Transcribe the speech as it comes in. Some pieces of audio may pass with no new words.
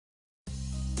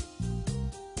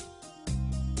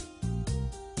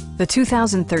the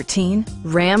 2013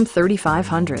 Ram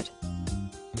 3500.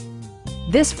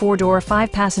 This four-door,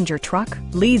 five-passenger truck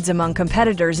leads among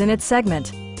competitors in its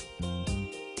segment.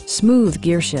 Smooth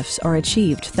gear shifts are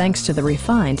achieved thanks to the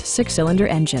refined six-cylinder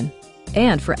engine.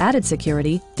 And for added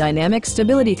security, dynamic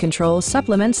stability control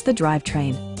supplements the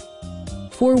drivetrain.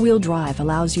 Four-wheel drive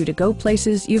allows you to go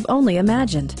places you've only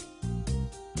imagined.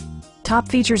 Top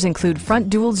features include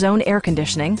front dual-zone air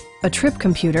conditioning, a trip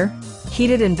computer,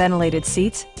 heated and ventilated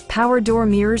seats, power door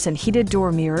mirrors and heated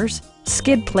door mirrors,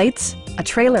 skid plates, a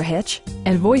trailer hitch,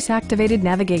 and voice-activated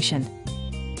navigation.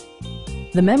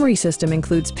 The memory system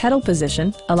includes pedal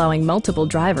position, allowing multiple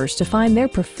drivers to find their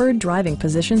preferred driving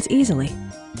positions easily.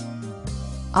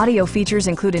 Audio features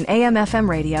include an AM/FM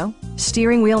radio,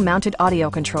 steering wheel mounted audio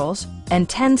controls, and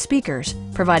 10 speakers,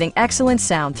 providing excellent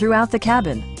sound throughout the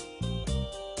cabin.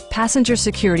 Passenger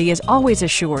security is always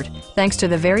assured thanks to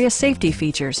the various safety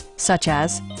features such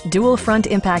as dual front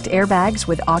impact airbags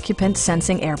with occupant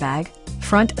sensing airbag,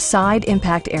 front side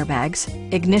impact airbags,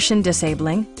 ignition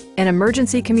disabling, an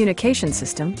emergency communication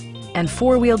system, and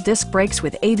four-wheel disc brakes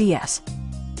with ABS.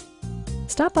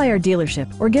 Stop by our dealership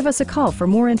or give us a call for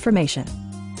more information.